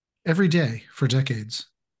Every day for decades,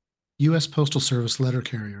 U.S. Postal Service letter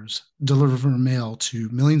carriers deliver mail to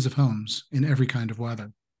millions of homes in every kind of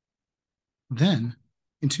weather. Then,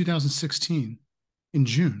 in 2016, in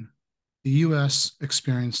June, the U.S.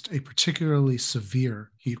 experienced a particularly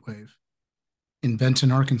severe heat wave. In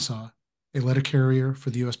Benton, Arkansas, a letter carrier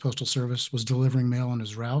for the U.S. Postal Service was delivering mail on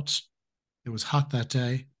his route. It was hot that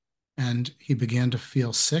day, and he began to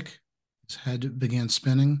feel sick. His head began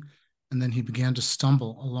spinning, and then he began to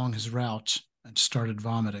stumble along his route and started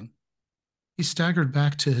vomiting. He staggered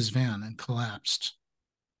back to his van and collapsed.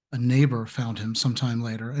 A neighbor found him sometime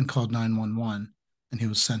later and called 911, and he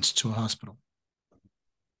was sent to a hospital.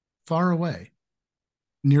 Far away,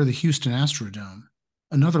 near the Houston Astrodome,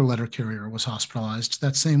 another letter carrier was hospitalized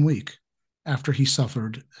that same week after he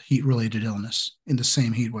suffered heat-related illness in the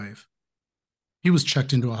same heat wave. He was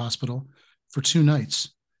checked into a hospital for 2 nights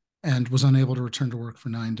and was unable to return to work for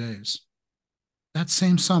 9 days. That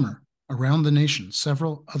same summer, around the nation,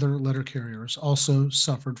 several other letter carriers also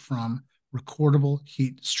suffered from recordable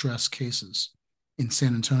heat stress cases in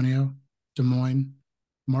San Antonio, Des Moines,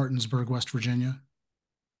 Martinsburg, West Virginia,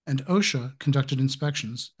 and OSHA conducted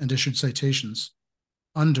inspections and issued citations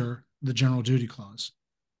under the General Duty Clause.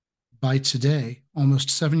 By today,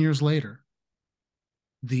 almost 7 years later,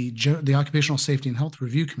 the Occupational Safety and Health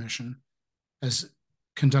Review Commission has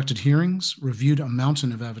conducted hearings, reviewed a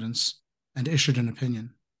mountain of evidence, and issued an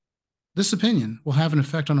opinion. This opinion will have an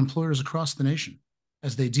effect on employers across the nation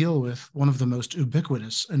as they deal with one of the most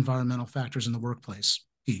ubiquitous environmental factors in the workplace,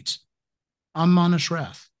 heat. I'm Manesh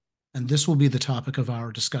Rath, and this will be the topic of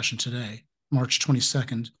our discussion today, March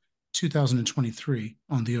 22nd, 2023,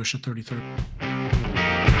 on the OSHA 3030.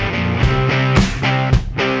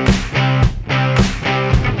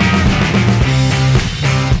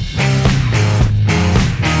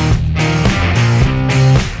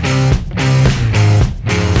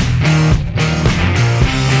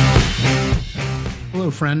 Hello,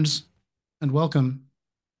 friends, and welcome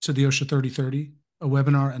to the OSHA 3030, a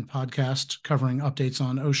webinar and podcast covering updates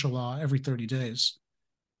on OSHA law every 30 days.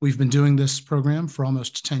 We've been doing this program for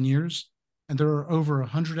almost 10 years, and there are over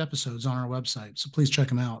 100 episodes on our website, so please check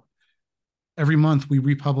them out. Every month, we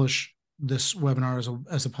republish this webinar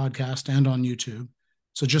as a podcast and on YouTube,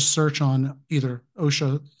 so just search on either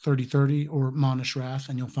OSHA 3030 or Manesh Rath,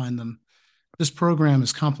 and you'll find them. This program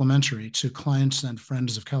is complimentary to clients and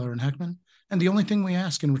friends of Keller and Heckman, and the only thing we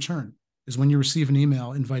ask in return is when you receive an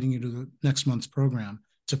email inviting you to the next month's program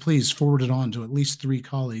to please forward it on to at least 3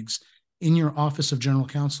 colleagues in your Office of General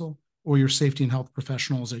Counsel or your safety and health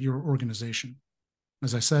professionals at your organization.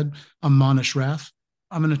 As I said, I'm Manesh Rath.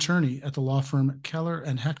 I'm an attorney at the law firm Keller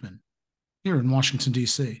and Heckman here in Washington,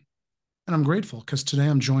 D.C. And I'm grateful because today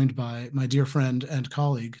I'm joined by my dear friend and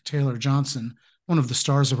colleague, Taylor Johnson, one of the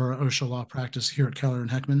stars of our OSHA law practice here at Keller and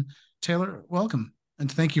Heckman. Taylor, welcome.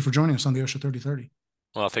 And thank you for joining us on the OSHA 3030.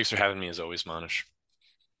 Well, thanks for having me as always, Manesh.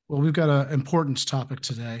 Well, we've got an important topic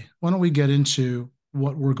today. Why don't we get into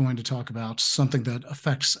what we're going to talk about, something that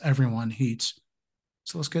affects everyone, heat.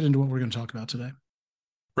 So let's get into what we're going to talk about today.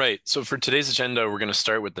 Right. So for today's agenda, we're going to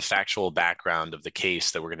start with the factual background of the case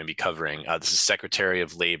that we're going to be covering. This is Secretary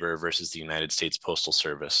of Labor versus the United States Postal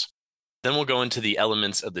Service. Then we'll go into the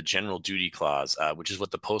elements of the General Duty Clause, which is what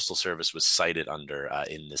the Postal Service was cited under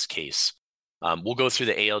in this case. We'll go through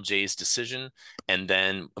the ALJ's decision, and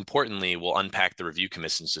then importantly, we'll unpack the Review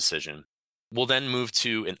Commission's decision. We'll then move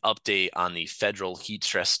to an update on the federal heat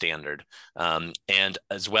stress standard, and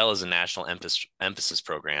as well as a national emphasis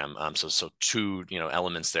program. So 2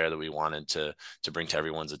 elements there that we wanted to bring to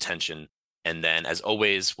everyone's attention. And then, as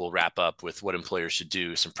always, we'll wrap up with what employers should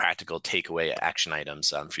do, some practical takeaway action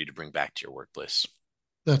items for you to bring back to your workplace.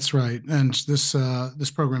 That's right. And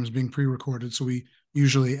this program is being pre-recorded, so we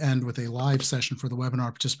usually end with a live session for the webinar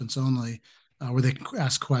participants only, where they can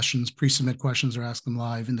ask questions, pre-submit questions, or ask them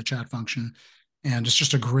live in the chat function. And it's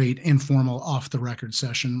just a great informal off-the-record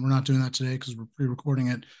session. We're not doing that today because we're pre-recording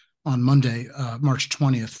it on Monday, March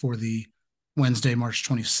 20th, for the Wednesday, March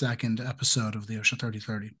 22nd episode of the OSHA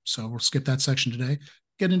 3030. So we'll skip that section today,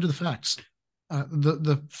 get into the facts.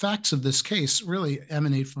 The facts of this case really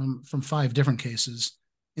emanate from 5 different cases.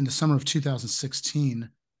 In the summer of 2016,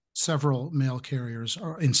 several mail carriers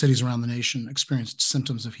in cities around the nation experienced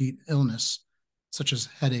symptoms of heat illness, such as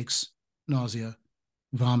headaches, nausea,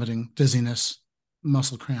 vomiting, dizziness,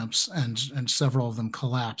 muscle cramps, and several of them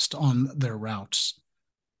collapsed on their routes.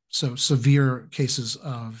 So severe cases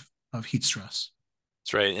of heat stress.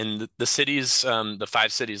 That's right. And the cities, the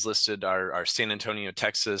five cities listed are San Antonio,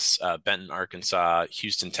 Texas, Benton, Arkansas,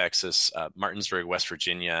 Houston, Texas, Martinsburg, West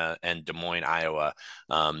Virginia, and Des Moines, Iowa.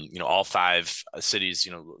 All five cities,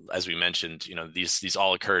 as we mentioned, these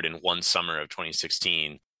all occurred in one summer of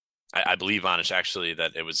 2016. I believe, Manesh, actually,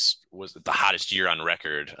 that it was the hottest year on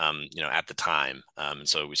record, at the time.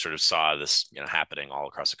 So we sort of saw this, happening all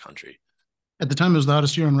across the country. At the time, it was the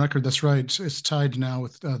hottest year on record. That's right. It's tied now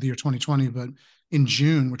with the year 2020. But in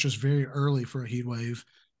June, which is very early for a heat wave,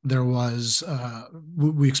 there was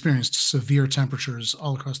we experienced severe temperatures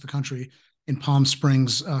all across the country. In Palm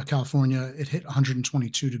Springs, California, it hit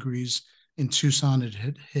 122 degrees. In Tucson, it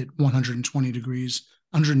hit 120 degrees,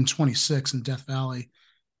 126 in Death Valley,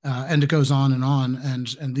 and it goes on and on.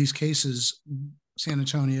 And these cases, San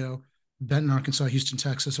Antonio, Benton, Arkansas, Houston,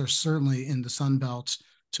 Texas, are certainly in the Sun Belt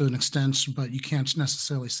to an extent, but you can't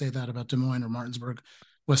necessarily say that about Des Moines or Martinsburg,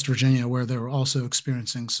 West Virginia, where they were also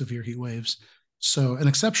experiencing severe heat waves. So an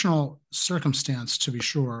exceptional circumstance, to be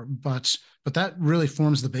sure, but that really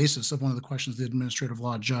forms the basis of one of the questions the administrative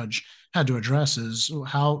law judge had to address: is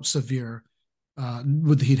how severe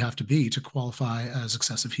would the heat have to be to qualify as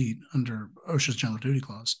excessive heat under OSHA's general duty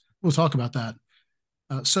clause? We'll talk about that.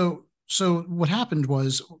 So what happened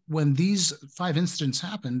was, when these five incidents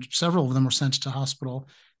happened, several of them were sent to hospital,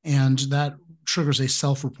 and that triggers a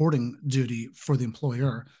self-reporting duty for the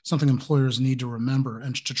employer. Something employers need to remember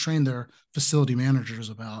and to train their facility managers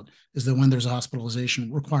about is that when there's a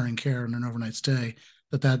hospitalization requiring care and an overnight stay,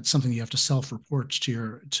 that's something you have to self-report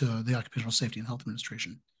to the Occupational Safety and Health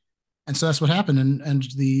Administration. And so that's what happened, and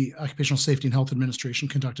the Occupational Safety and Health Administration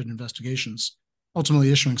conducted investigations,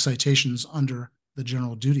 ultimately issuing citations under the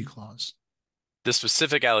general duty clause. The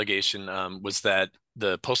specific allegation was that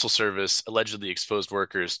the Postal Service allegedly exposed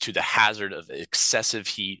workers to the hazard of excessive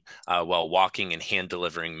heat while walking and hand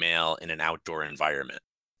delivering mail in an outdoor environment.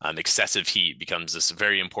 Excessive heat becomes this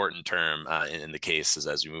very important term in the case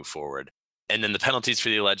as we move forward. And then the penalties for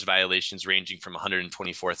the alleged violations ranging from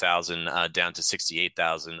 124,000 down to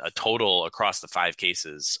 68,000, a total across the five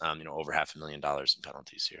cases, over $500,000 in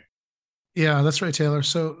penalties here. Yeah, that's right, Taylor.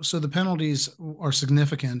 So the penalties are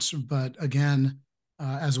significant, but again,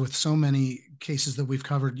 as with so many cases that we've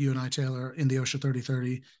covered, you and I, Taylor, in the OSHA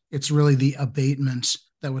 3030, it's really the abatement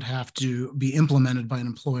that would have to be implemented by an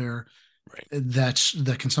employer, right,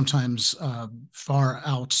 that can sometimes far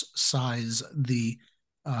outsize the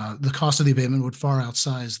cost of the abatement would far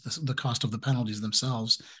outsize the cost of the penalties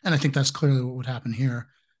themselves. And I think that's clearly what would happen here.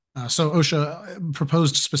 So OSHA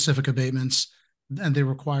proposed specific abatements, and they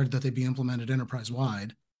required that they be implemented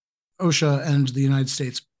enterprise-wide. OSHA and the United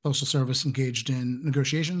States Postal Service engaged in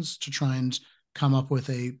negotiations to try and come up with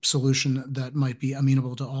a solution that might be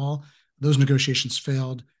amenable to all. Those negotiations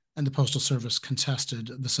failed, and the Postal Service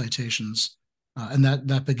contested the citations. And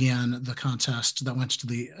that began the contest that went to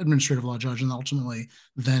the administrative law judge and ultimately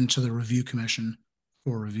then to the review commission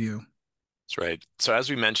for review. That's right. So as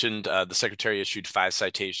we mentioned, the Secretary issued 5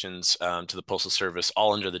 citations to the Postal Service,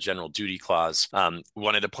 all under the General Duty Clause. We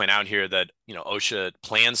wanted to point out here that OSHA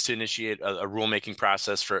plans to initiate a rulemaking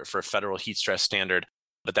process for a federal heat stress standard,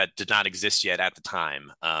 but that did not exist yet at the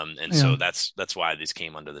time. So that's why these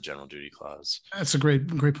came under the General Duty Clause. That's a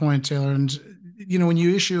great point, Taylor. And when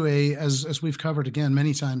you issue as we've covered again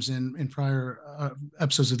many times in prior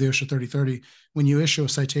episodes of the OSHA 3030, when you issue a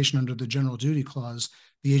citation under the General Duty Clause,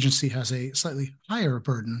 the agency has a slightly higher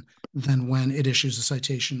burden than when it issues a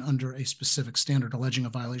citation under a specific standard, alleging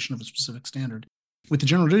a violation of a specific standard. With the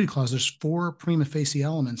General Duty Clause, there's 4 prima facie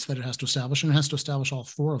elements that it has to establish, and it has to establish all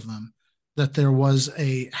 4 of them. That there was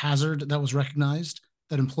a hazard that was recognized,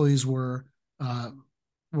 that employees were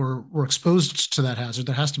exposed to that hazard.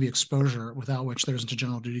 There has to be exposure, without which there isn't a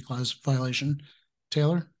General Duty Clause violation.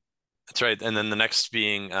 Taylor? That's right. And then the next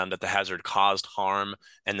being that the hazard caused harm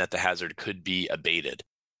and that the hazard could be abated.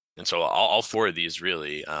 And so all 4 of these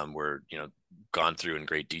really were, gone through in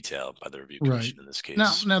great detail by the review commission in this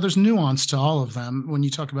case. Now there's nuance to all of them. When you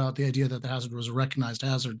talk about the idea that the hazard was a recognized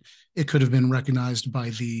hazard, it could have been recognized by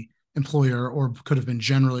the employer or could have been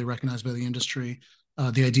generally recognized by the industry.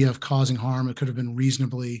 The idea of causing harm, it could have been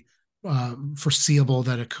reasonably foreseeable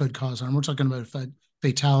that it could cause harm. We're talking about a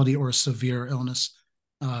fatality or a severe illness.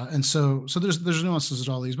 And so there's nuances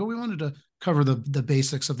to all these, but we wanted to cover the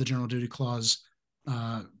basics of the General Duty Clause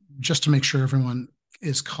just to make sure everyone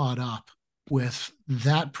is caught up with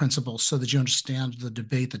that principle so that you understand the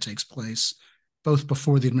debate that takes place both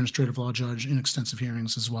before the administrative law judge in extensive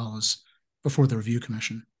hearings as well as before the review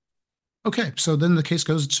commission. Okay, so then the case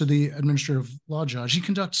goes to the administrative law judge. He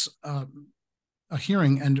conducts a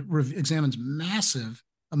hearing and examines massive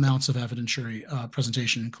amounts of evidentiary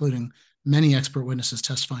presentation, including many expert witnesses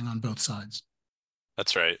testifying on both sides.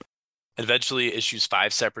 That's right. Eventually issues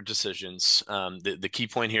 5 separate decisions. The key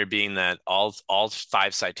point here being that all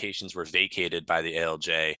 5 citations were vacated by the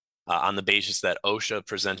ALJ on the basis that OSHA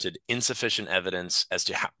presented insufficient evidence as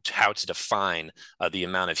to how to define the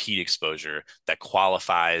amount of heat exposure that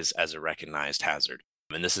qualifies as a recognized hazard.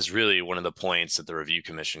 And this is really one of the points that the Review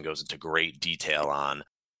Commission goes into great detail on.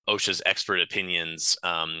 OSHA's expert opinions,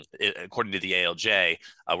 according to the ALJ,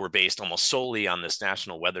 were based almost solely on this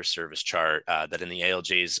National Weather Service chart that in the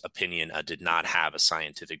ALJ's opinion did not have a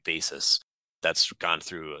scientific basis. That's gone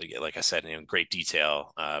through, like I said, in great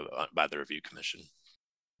detail by the Review Commission.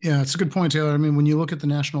 Yeah, it's a good point, Taylor. I mean, when you look at the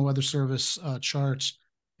National Weather Service chart,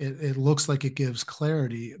 it looks like it gives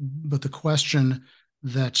clarity, but the question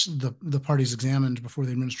that the parties examined before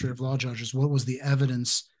the administrative law judges, what was the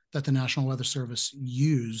evidence that the National Weather Service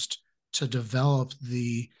used to develop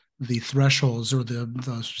the thresholds or the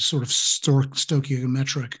sort of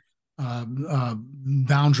stoichiometric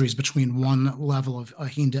boundaries between one level of a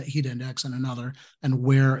heat index and another, and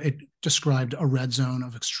where it described a red zone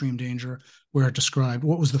of extreme danger, where it described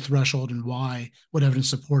what was the threshold and why, what evidence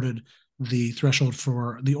supported the threshold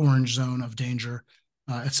for the orange zone of danger,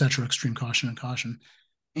 et cetera, extreme caution and caution.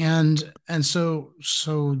 And so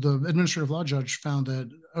the administrative law judge found that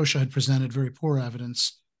OSHA had presented very poor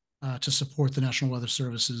evidence to support the National Weather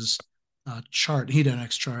Service's heat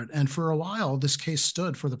index chart. And for a while, this case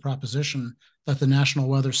stood for the proposition that the National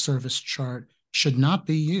Weather Service chart should not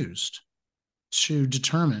be used to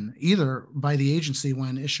determine, either by the agency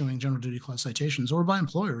when issuing general duty clause citations or by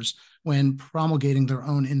employers when promulgating their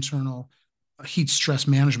own internal heat stress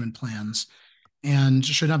management plans, and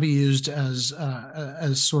should not be used as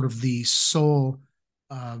sort of the sole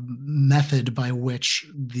method by which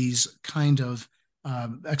these kind of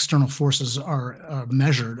external forces are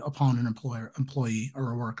measured upon an employee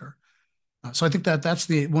or a worker. So I think that that's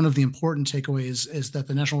one of the important takeaways, is that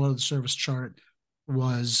the National Weather Service chart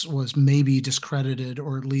was maybe discredited,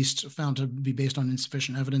 or at least found to be based on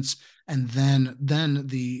insufficient evidence. And then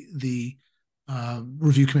the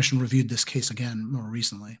Review Commission reviewed this case again more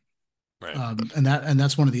recently. Right. And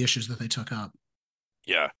that's one of the issues that they took up.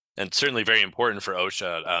 Yeah. And certainly very important for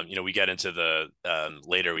OSHA. We get into the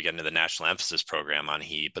later we get into the national emphasis program on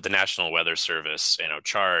heat, but the National Weather Service,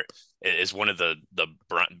 chart is one of the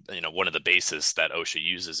one of the bases that OSHA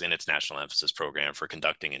uses in its national emphasis program for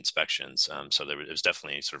conducting inspections. So there was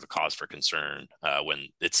definitely sort of a cause for concern when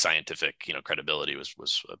its scientific credibility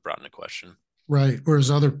was brought into question. Right.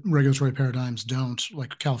 Whereas other regulatory paradigms don't,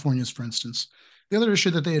 like California's, for instance. The other issue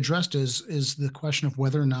that they addressed is the question of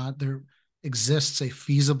whether or not there exists a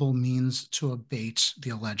feasible means to abate the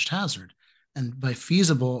alleged hazard. And by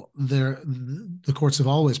feasible, the courts have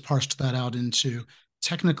always parsed that out into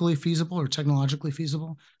technically feasible or technologically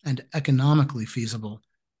feasible and economically feasible.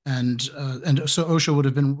 And so OSHA would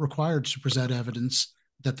have been required to present evidence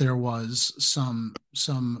that there was some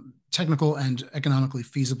technical and economically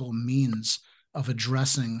feasible means of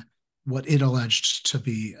addressing what it alleged to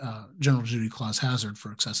be general duty clause hazard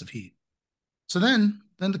for excessive heat. So then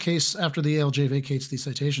the case, after the ALJ vacates these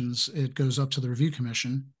citations, it goes up to the Review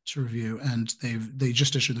Commission to review, and they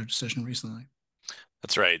just issued their decision recently.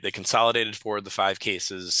 That's right. They consolidated forward the 5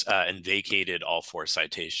 cases and vacated all 4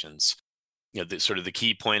 citations. The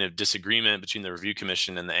key point of disagreement between the Review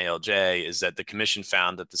Commission and the ALJ is that the commission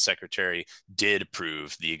found that the secretary did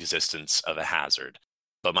prove the existence of a hazard.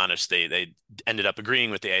 But Manesh, they ended up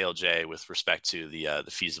agreeing with the ALJ with respect to the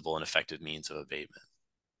feasible and effective means of abatement.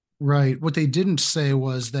 Right. What they didn't say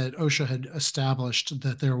was that OSHA had established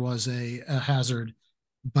that there was a hazard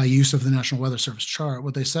by use of the National Weather Service chart.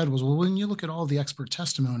 What they said was, well, when you look at all the expert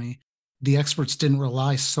testimony, the experts didn't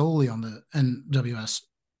rely solely on the NWS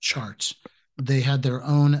chart. They had their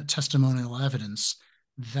own testimonial evidence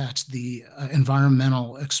that the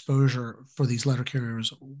environmental exposure for these letter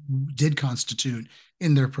carriers did constitute,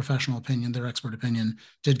 in their professional opinion, their expert opinion,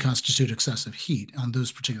 did constitute excessive heat on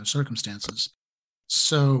those particular circumstances.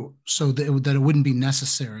 So that it wouldn't be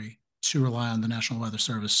necessary to rely on the National Weather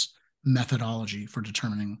Service methodology for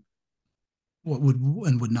determining what would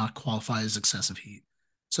and would not qualify as excessive heat.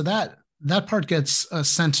 So that part gets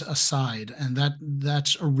sent aside, and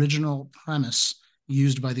that original premise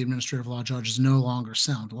used by the administrative law judge is no longer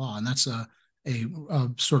sound law, and that's a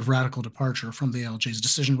sort of radical departure from the ALJ's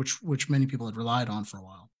decision, which many people had relied on for a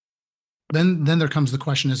while. Then there comes the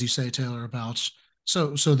question, as you say, Taylor, about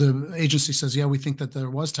so the agency says, yeah, we think that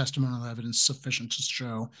there was testimonial evidence sufficient to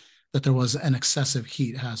show that there was an excessive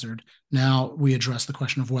heat hazard. Now we address the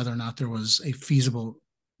question of whether or not there was a feasible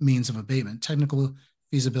means of abatement, technical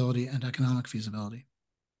feasibility and economic feasibility.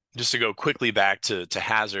 Just to go quickly back to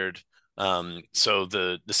hazard. So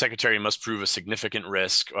the secretary must prove a significant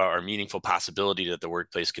risk or meaningful possibility that the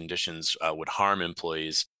workplace conditions would harm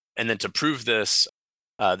employees. And then to prove this,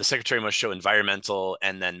 the secretary must show environmental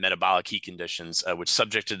and then metabolic heat conditions, which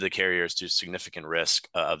subjected the carriers to significant risk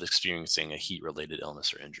of experiencing a heat-related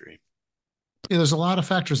illness or injury. Yeah, there's a lot of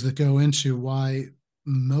factors that go into why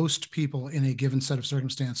most people in a given set of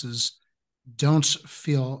circumstances don't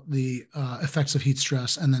feel the effects of heat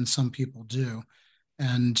stress, and then some people do.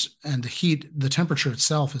 And the heat, the temperature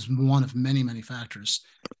itself is one of many factors.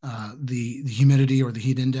 The humidity or the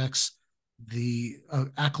heat index, the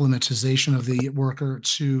acclimatization of the worker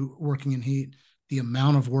to working in heat, the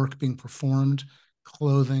amount of work being performed,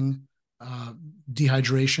 clothing, uh,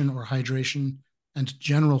 dehydration or hydration, and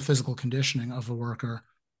general physical conditioning of a worker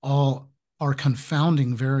all are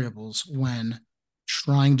confounding variables when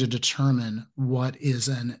trying to determine what is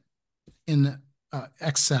an in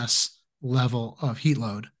excess level of heat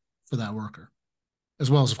load for that worker, as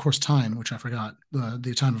well as, of course, time, which I forgot,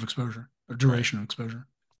 the time of exposure or duration of exposure.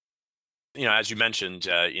 As you mentioned,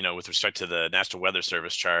 with respect to the National Weather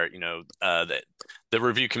Service chart, the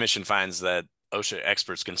review commission finds that OSHA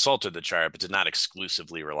experts consulted the chart, but did not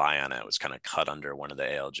exclusively rely on it. It was kind of cut under one of the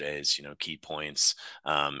ALJ's, key points.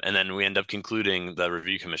 And then we end up concluding, the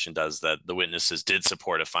review commission does, that the witnesses did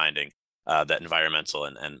support a finding that environmental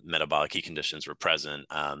and metabolic heat conditions were present,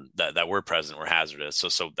 that were present, were hazardous.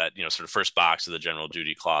 So that, sort of first box of the general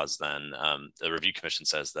duty clause, then the review commission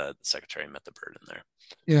says that the secretary met the burden there.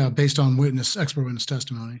 Yeah, based on expert witness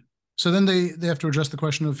testimony. So then they have to address the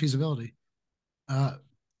question of feasibility.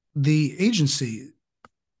 The agency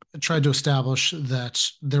tried to establish that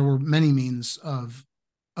there were many means of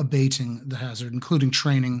abating the hazard, including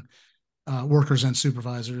training workers and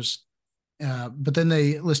supervisors. But then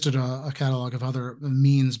they listed a catalog of other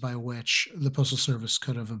means by which the Postal Service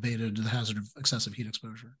could have abated the hazard of excessive heat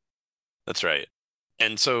exposure. That's right.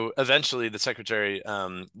 And so eventually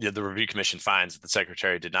the review commission finds that the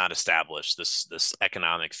secretary did not establish this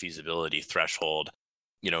economic feasibility threshold,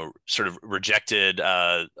 sort of rejected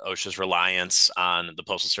OSHA's reliance on the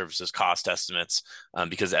Postal Service's cost estimates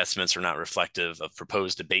because the estimates are not reflective of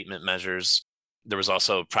proposed abatement measures. There was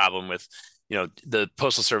also a problem with the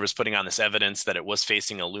Postal Service putting on this evidence that it was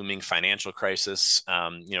facing a looming financial crisis.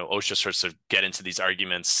 OSHA starts to get into these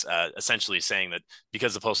arguments, essentially saying that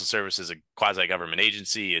because the Postal Service is a quasi-government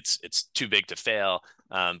agency, it's too big to fail.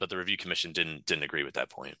 But the Review Commission didn't agree with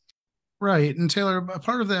that point. Right. And Taylor, a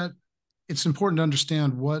part of that, it's important to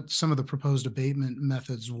understand what some of the proposed abatement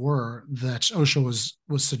methods were that OSHA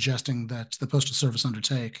was suggesting that the Postal Service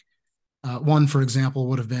undertake. One, for example,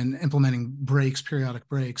 would have been implementing breaks, periodic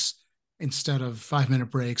breaks, instead of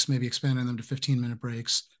 5-minute breaks, maybe expanding them to 15-minute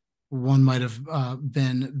breaks. One might have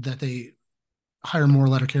been that they hire more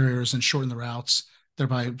letter carriers and shorten the routes,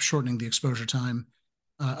 thereby shortening the exposure time.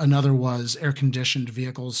 Another was air-conditioned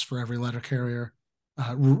vehicles for every letter carrier.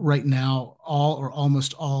 Right now, all or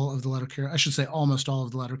almost all of the letter carrier, I should say almost all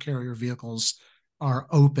of the letter carrier vehicles are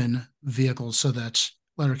open vehicles so that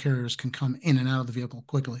letter carriers can come in and out of the vehicle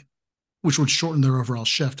quickly, which would shorten their overall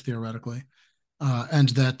shift theoretically. And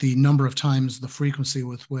that the number of times, the frequency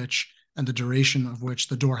with which, and the duration of which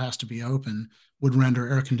the door has to be open would render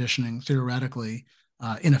air conditioning theoretically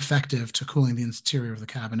ineffective to cooling the interior of the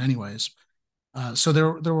cabin anyways. So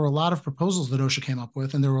there were a lot of proposals that OSHA came up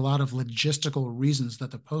with, and there were a lot of logistical reasons that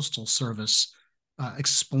the Postal Service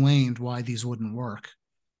explained why these wouldn't work.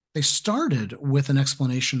 They started with an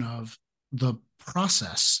explanation of the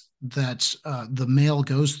process that the mail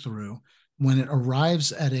goes through when it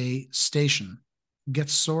arrives at a station,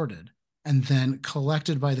 gets sorted, and then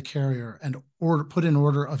collected by the carrier and put in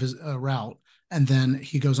order of his route, and then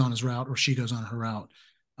he goes on his route or she goes on her route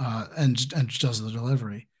and does the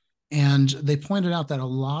delivery. And they pointed out that a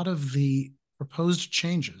lot of the proposed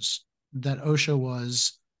changes that OSHA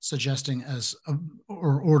was suggesting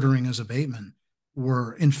or ordering as abatement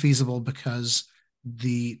were infeasible because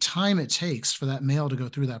the time it takes for that mail to go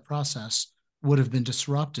through that process would have been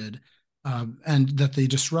disrupted, and that the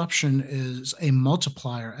disruption is a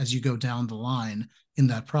multiplier as you go down the line in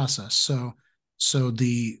that process. So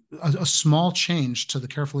a small change to the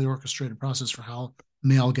carefully orchestrated process for how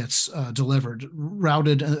mail gets delivered,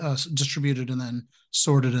 routed, distributed, and then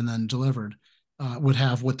sorted and then delivered would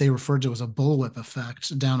have what they referred to as a bullwhip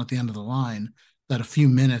effect down at the end of the line, that a few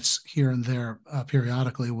minutes here and there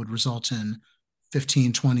periodically would result in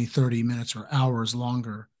 15, 20, 30 minutes or hours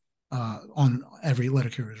longer on every letter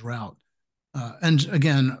carrier's route. And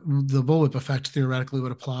again, the bullwhip effect theoretically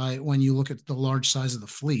would apply when you look at the large size of the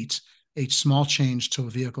fleet. A small change to a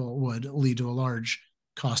vehicle would lead to a large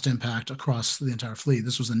cost impact across the entire fleet.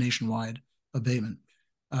 This was a nationwide abatement.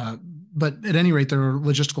 But at any rate, there are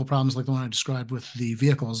logistical problems like the one I described with the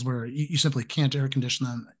vehicles, where you simply can't air condition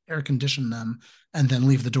them, and then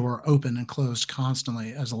leave the door open and closed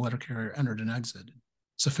constantly as a letter carrier entered and exited,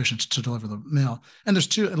 sufficient to deliver the mail. And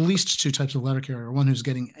there's at least two types of letter carrier: one who's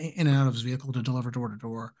getting in and out of his vehicle to deliver door to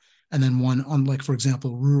door, and then one on, like, for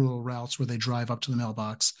example, rural routes where they drive up to the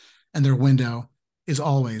mailbox and their window is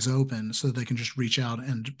always open so that they can just reach out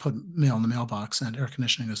and put mail in the mailbox, and air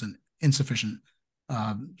conditioning is an insufficient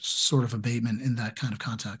sort of abatement in that kind of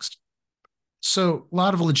context. So a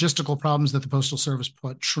lot of logistical problems that the Postal Service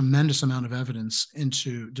put tremendous amount of evidence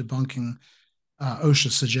into debunking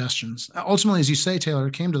OSHA's suggestions. Ultimately, as you say, Taylor,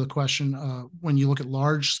 it came to the question when you look at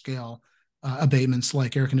large-scale abatements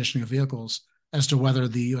like air conditioning of vehicles as to whether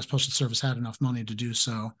the U.S. Postal Service had enough money to do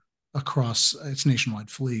so across its nationwide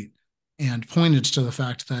fleet, and pointed to the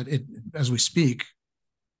fact that as we speak,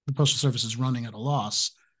 the Postal Service is running at a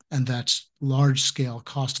loss, and that large-scale,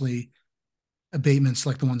 costly abatements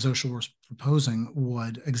like the ones OSHA was proposing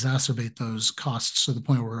would exacerbate those costs to the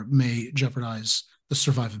point where it may jeopardize the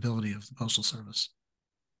survivability of the Postal Service.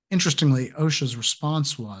 Interestingly, OSHA's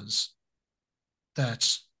response was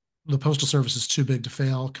that the Postal Service is too big to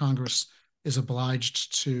fail. Congress is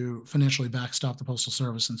obliged to financially backstop the Postal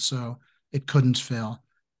Service, and so it couldn't fail,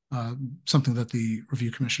 something that the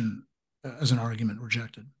Review Commission, as an argument,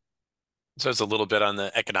 rejected. So it's a little bit on the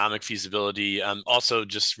economic feasibility. Also,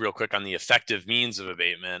 just real quick on the effective means of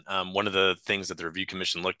abatement. One of the things that the Review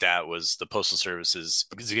Commission looked at was the Postal Service's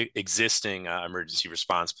existing emergency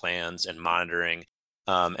response plans and monitoring,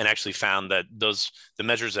 and actually found that the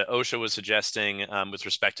measures that OSHA was suggesting with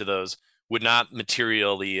respect to those would not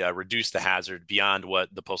materially reduce the hazard beyond what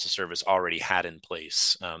the Postal Service already had in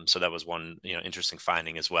place. So that was one interesting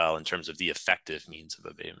finding as well in terms of the effective means of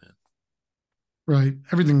abatement. Right.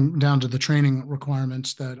 Everything down to the training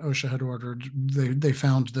requirements that OSHA had ordered. They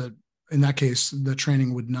found that in that case, the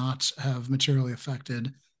training would not have materially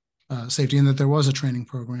affected safety, and that there was a training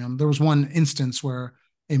program. There was one instance where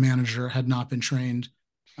a manager had not been trained,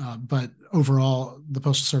 but overall, the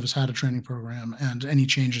Postal Service had a training program, and any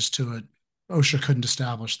changes to it, OSHA couldn't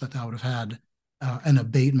establish that would have had an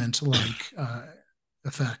abatement-like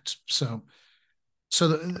effect. So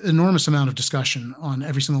the enormous amount of discussion on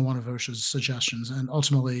every single one of OSHA's suggestions, and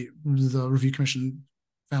ultimately the Review Commission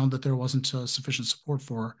found that there wasn't sufficient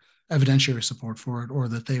evidentiary support for it, or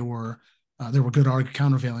that there were good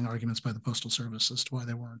countervailing arguments by the Postal Service as to why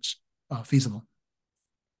they weren't feasible.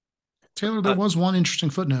 Taylor, there was one interesting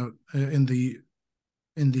footnote in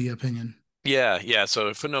the opinion. Yeah. So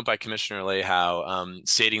a footnote by Commissioner Lehau,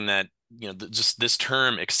 stating that just this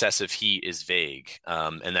term excessive heat is vague,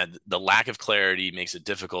 and that the lack of clarity makes it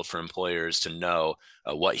difficult for employers to know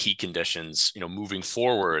what heat conditions moving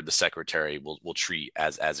forward the Secretary will treat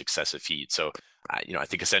as excessive heat. So I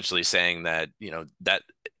think essentially saying that that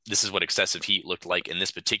this is what excessive heat looked like in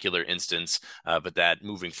this particular instance, but that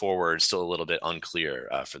moving forward is still a little bit unclear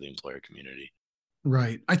for the employer community.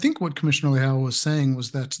 Right. I think what Commissioner Lehau was saying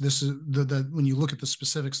was that this is that when you look at the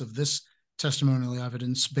specifics of this testimonial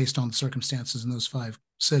evidence based on the circumstances in those 5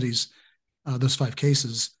 cities, those 5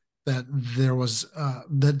 cases, that there was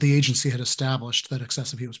that the agency had established that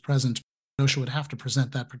excessive heat was present. OSHA would have to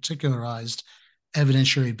present that particularized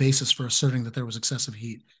evidentiary basis for asserting that there was excessive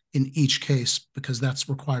heat in each case, because that's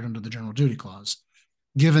required under the General Duty Clause.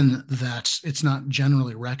 Given that it's not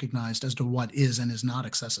generally recognized as to what is and is not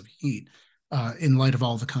excessive heat, in light of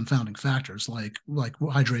all the confounding factors like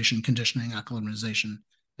hydration, conditioning, acclimatization,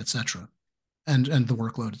 etc., and the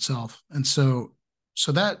workload itself. And so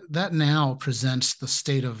that now presents the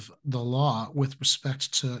state of the law with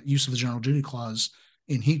respect to use of the General Duty Clause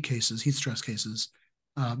in heat stress cases.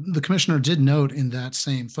 The commissioner did note in that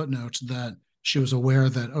same footnote that she was aware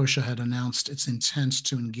that OSHA had announced its intent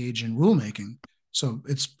to engage in rulemaking. So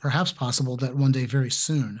it's perhaps possible that one day very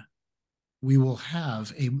soon we will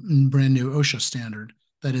have a brand new OSHA standard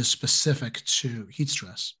that is specific to heat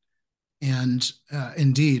stress. And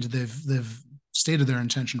indeed, they've stated their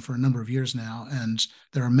intention for a number of years now, and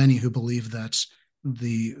there are many who believe that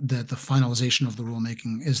the finalization of the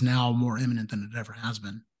rulemaking is now more imminent than it ever has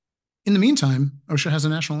been. In the meantime, OSHA has a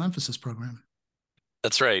national emphasis program.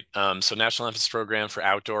 That's right. So National Emphasis Program for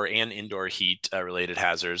outdoor and indoor heat related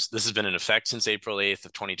hazards. This has been in effect since April 8th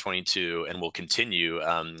of 2022 and will continue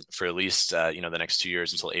for at least the next 2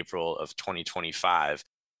 years until April of 2025.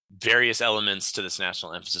 Various elements to this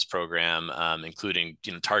National Emphasis Program, including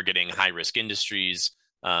targeting high-risk industries,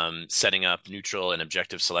 setting up neutral and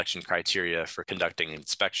objective selection criteria for conducting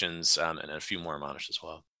inspections, and a few more, Manesh, as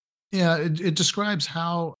well. Yeah, it describes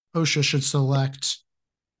how OSHA should select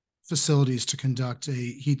facilities to conduct a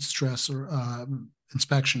heat stress or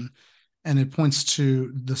inspection, and it points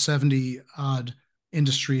to the 70 odd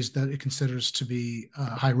industries that it considers to be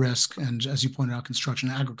high risk, and as you pointed out, construction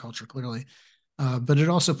and agriculture clearly. But it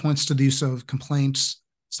also points to the use of complaints,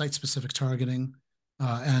 site-specific targeting,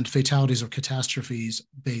 and fatalities or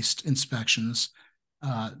catastrophes-based inspections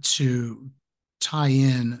to tie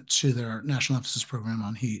in to their national emphasis program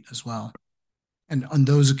on heat as well. And on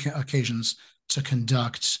those occasions, to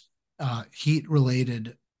conduct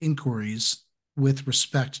heat-related inquiries with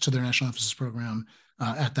respect to their national emphasis program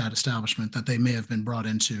at that establishment that they may have been brought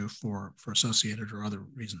into for associated or other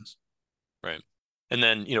reasons. Right. And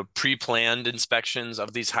then, pre-planned inspections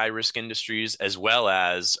of these high-risk industries, as well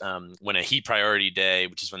as when a heat priority day,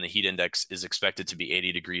 which is when the heat index is expected to be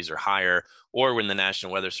 80 degrees or higher, or when the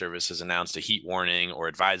National Weather Service has announced a heat warning or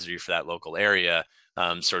advisory for that local area,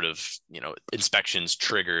 inspections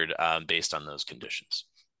triggered based on those conditions.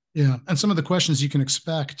 Yeah. And some of the questions you can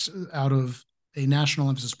expect out of a national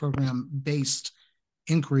emphasis program based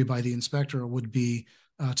inquiry by the inspector would be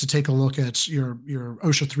to take a look at your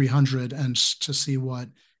OSHA 300 and to see what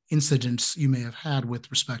incidents you may have had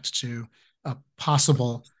with respect to a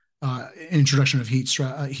possible introduction of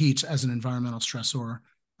heat as an environmental stressor.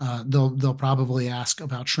 They'll probably ask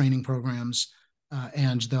about training programs,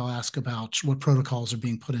 and they'll ask about what protocols are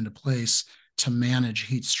being put into place to manage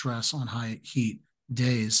heat stress on high heat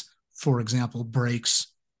days. For example, breaks,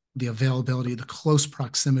 the availability, the close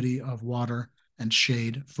proximity of water and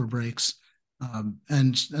shade for breaks.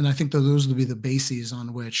 And I think that those will be the bases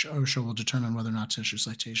on which OSHA will determine whether or not to issue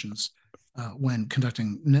citations when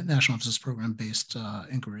conducting national emphasis program based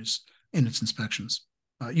inquiries in its inspections.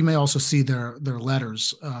 You may also see their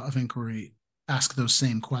letters of inquiry ask those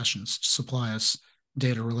same questions to supply us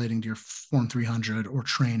data relating to your Form 300 or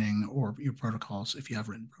training or your protocols if you have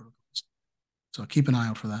written protocols. So keep an eye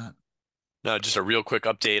out for that. No, just a real quick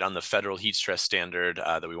update on the federal heat stress standard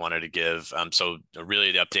that we wanted to give. So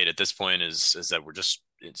really the update at this point is that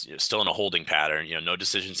it's still in a holding pattern. No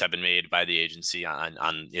decisions have been made by the agency on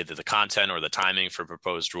either the content or the timing for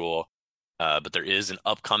proposed rule. But there is an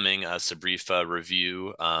upcoming SBREFA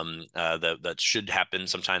review that should happen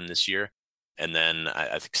sometime this year. And then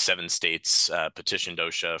I think 7 states petitioned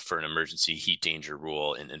OSHA for an emergency heat danger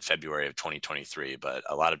rule in February of 2023. But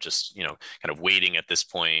a lot of just, kind of waiting at this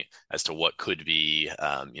point as to what could be,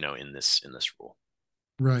 in this rule.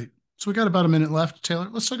 Right. So we got about a minute left, Taylor.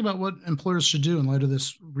 Let's talk about what employers should do in light of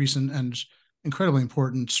this recent and incredibly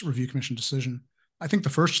important review commission decision. I think the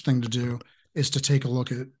first thing to do is to take a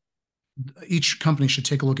look at each company should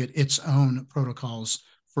take a look at its own protocols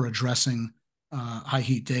for addressing high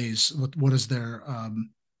heat days. What is their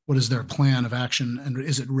plan of action, and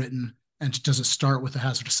is it written, and does it start with a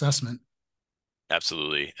hazard assessment?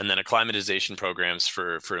 Absolutely. And then acclimatization programs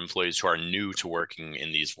for employees who are new to working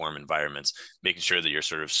in these warm environments, making sure that you're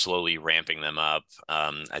sort of slowly ramping them up.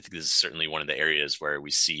 I think this is certainly one of the areas where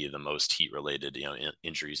we see the most heat related,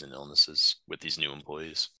 injuries and illnesses with these new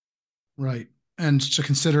employees. Right. And to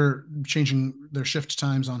consider changing their shift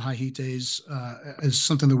times on high heat days is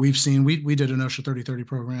something that we've seen. We did an OSHA 3030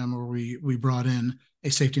 program where we brought in a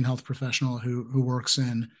safety and health professional who works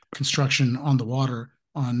in construction on the water,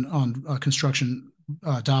 on construction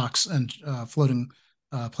docks and floating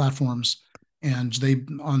platforms. And they,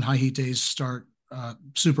 on high heat days, start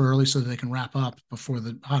super early so that they can wrap up before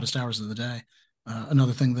the hottest hours of the day.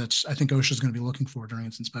 Another thing that I think OSHA is going to be looking for during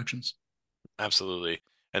its inspections. Absolutely.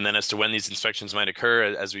 And then as to when these inspections might occur,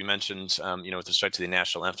 as we mentioned, with respect to the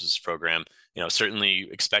national emphasis program, certainly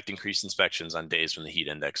expect increased inspections on days when the heat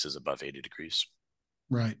index is above 80 degrees.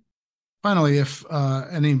 Right. Finally, if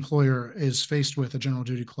any employer is faced with a general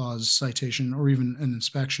duty clause citation or even an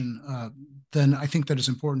inspection, then I think that it's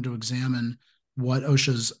important to examine what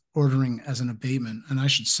OSHA's ordering as an abatement, and I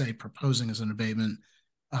should say proposing as an abatement,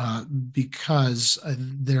 because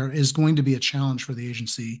there is going to be a challenge for the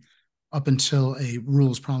agency up until a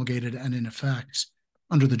rule is promulgated and in effect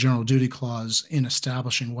under the general duty clause in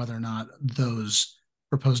establishing whether or not those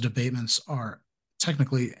proposed abatements are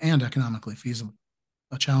technically and economically feasible.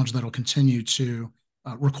 A challenge that will continue to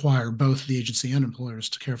require both the agency and employers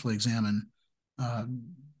to carefully examine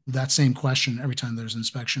that same question every time there's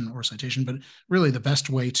inspection or citation. But really the best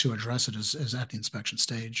way to address it is at the inspection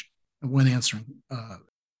stage when answering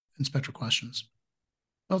inspector questions.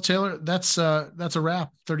 Well, Taylor, that's a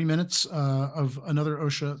wrap. 30 minutes of another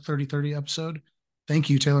OSHA 3030 episode. Thank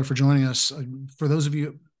you, Taylor, for joining us. For those of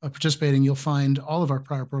you participating, you'll find all of our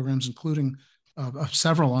prior programs, including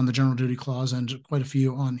several on the general duty clause and quite a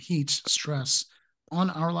few on heat stress, on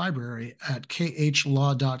our library at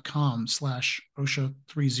khlaw.com/OSHA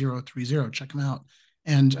 3030. Check them out.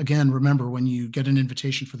 And again, remember, when you get an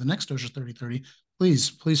invitation for the next OSHA 3030,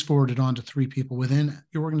 please forward it on to 3 people within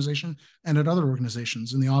your organization and at other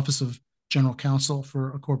organizations, in the office of general counsel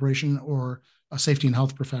for a corporation, or a safety and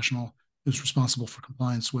health professional who's responsible for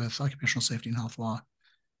compliance with occupational safety and health law.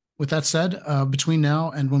 With that said, between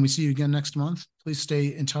now and when we see you again next month, please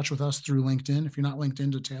stay in touch with us through LinkedIn. If you're not linked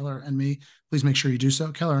into Taylor and me, please make sure you do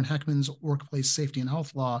so. Keller and Heckman's Workplace Safety and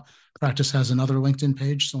Health Law practice has another LinkedIn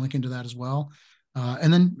page, so link into that as well.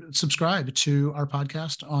 And then subscribe to our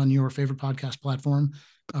podcast on your favorite podcast platform,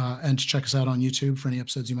 and check us out on YouTube for any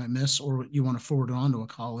episodes you might miss, or you want to forward it on to a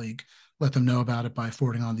colleague. Let them know about it by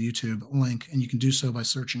forwarding on the YouTube link, and you can do so by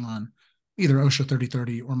searching on either OSHA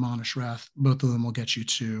 3030 or Manesh Rath. Both of them will get you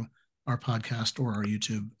to our podcast or our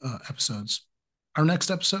YouTube episodes. Our next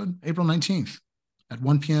episode, April 19th at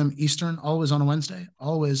 1 p.m. Eastern, always on a Wednesday,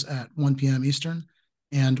 always at 1 p.m. Eastern.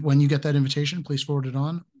 And when you get that invitation, please forward it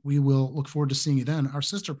on. We will look forward to seeing you then. Our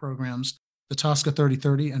sister programs, the TSCA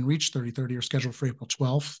 3030 and REACH 3030, are scheduled for April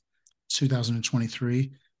 12th,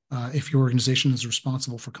 2023. If your organization is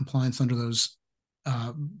responsible for compliance under those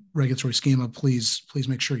regulatory schema, please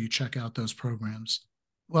make sure you check out those programs.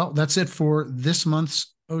 Well, that's it for this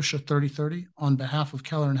month's OSHA 3030. On behalf of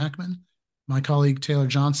Keller and Heckman, my colleague Taylor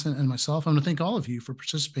Johnson, and myself, I'm going to thank all of you for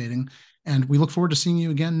participating, and we look forward to seeing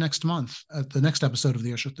you again next month at the next episode of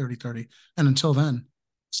the OSHA 3030. And until then,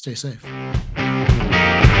 stay safe.